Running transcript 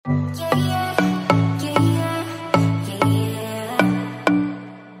What's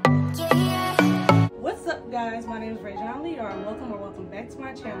up, guys? My name is Rejane, or welcome back to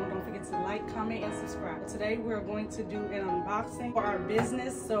my channel. Don't forget to like, comment, and subscribe. Today we're going to do an unboxing for our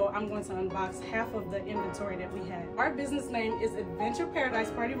business, so I'm going to unbox half of the inventory that we have. Our business name is Adventure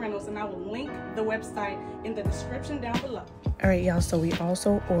Paradise Party Rentals, and I will link the website in the description down below. Alright, y'all, so we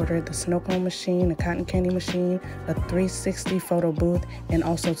also ordered the snow cone machine, a cotton candy machine, a 360 photo booth, and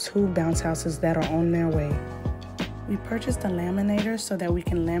also 2 bounce houses that are on their way. We purchased a laminator so that we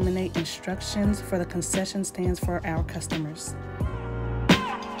can laminate instructions for the concession stands for our customers.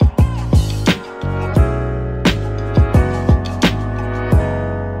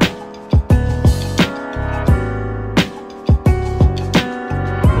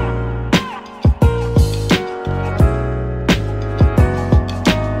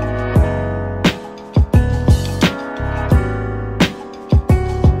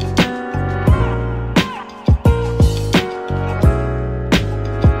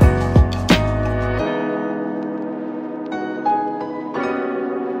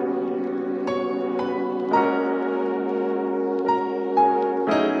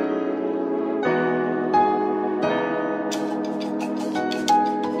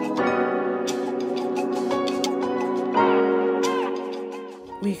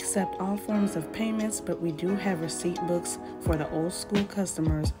 We accept all forms of payments, but we do have receipt books for the old school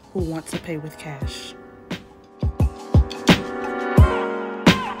customers who want to pay with cash.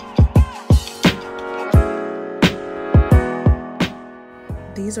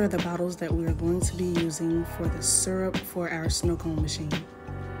 These are the bottles that we are going to be using for the syrup for our snow cone machine.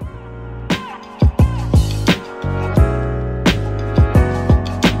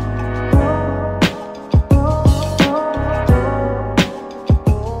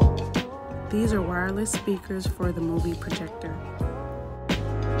 These are wireless speakers for the movie projector.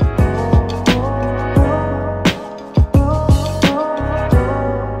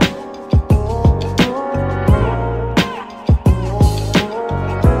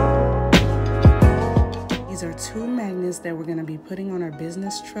 These are 2 magnets that we're going to be putting on our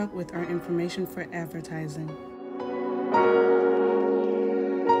business truck with our information for advertising.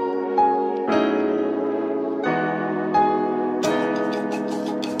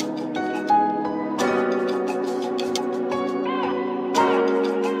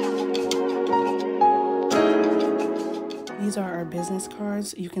 These are our business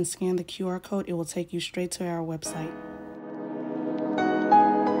cards. You can scan the QR code. It will take you straight to our website.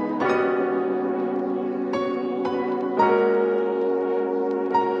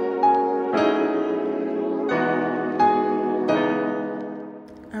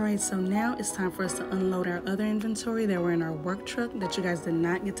 Alright, so now it's time for us to unload our other inventory that were in our work truck that you guys did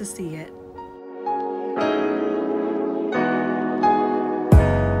not get to see yet.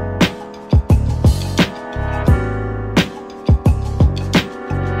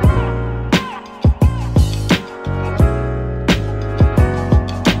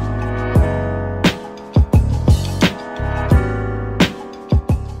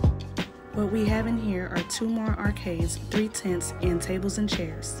 What we have in here are 2 more arcades, 3 tents, and tables and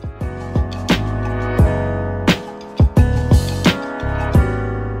chairs.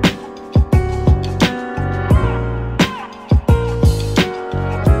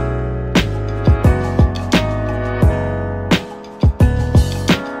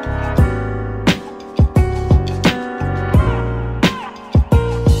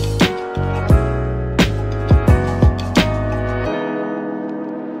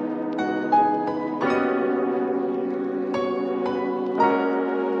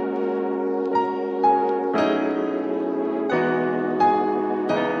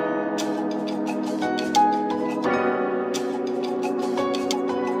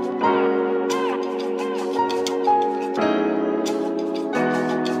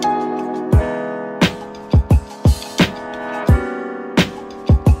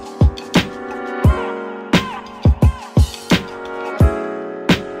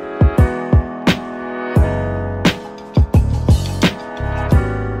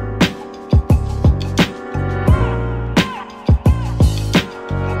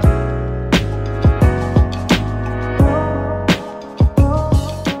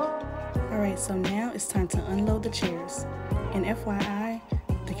 So now it's time to unload the chairs. And FYI,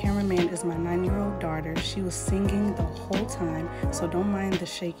 the cameraman is my 9-year-old daughter. She was singing the whole time, so don't mind the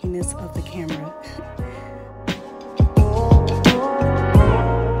shakiness of the camera.